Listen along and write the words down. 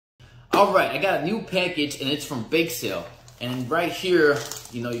All right, I got a new package and it's from Bakesale. And right here,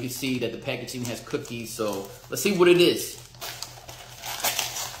 you know, you can see that the packaging has cookies. So let's see what it is.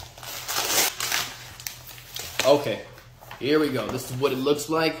 Okay, here we go. This is what it looks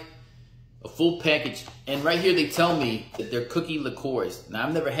like. A full package. And right here they tell me that they're cookie liqueurs. Now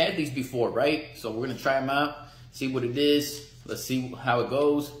I've never had these before, right? So we're gonna try them out, see what it is. Let's see how it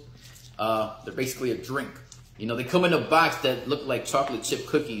goes. They're basically a drink. You know, they come in a box that look like chocolate chip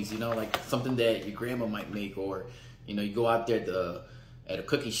cookies, you know, like something that your grandma might make, or, you know, you go out there at a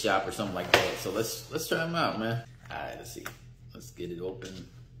cookie shop or something like that. So let's try them out, man. All right, let's see. Let's get it open.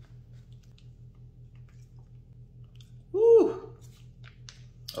 Woo!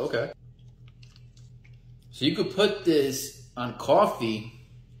 Okay. So you could put this on coffee,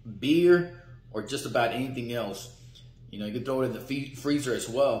 beer, or just about anything else. You know, you could throw it in the freezer as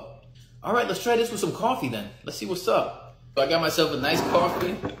well. All right, let's try this with some coffee then. Let's see what's up. So I got myself a nice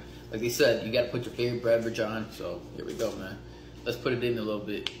coffee. Like they said, you got to put your favorite beverage on. So here we go, man. Let's put it in a little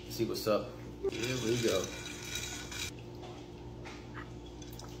bit, see what's up. Here we go.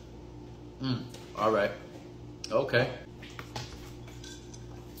 All right. Okay.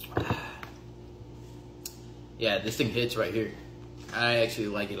 Yeah, this thing hits right here. I actually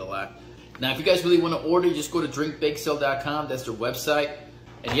like it a lot. Now, if you guys really want to order, just go to drinkbakesale.com. That's their website.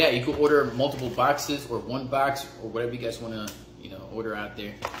 And yeah, you can order multiple boxes or one box or whatever you guys want to, you know, order out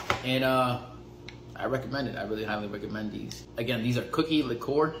there. And I recommend it. I really highly recommend these. Again, these are cookie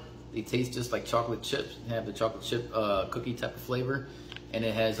liqueur. They taste just like chocolate chips. They have the chocolate chip cookie type of flavor. And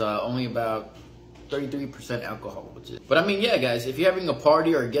it has only about 33% alcohol, which is. But I mean, yeah, guys, if you're having a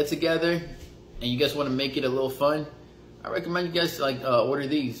party or a get together and you guys want to make it a little fun, I recommend you guys like order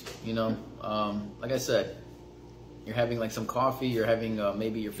these. You know, like I said, you're having like some coffee, you're having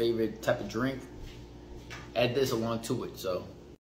maybe your favorite type of drink. Add this along to it. So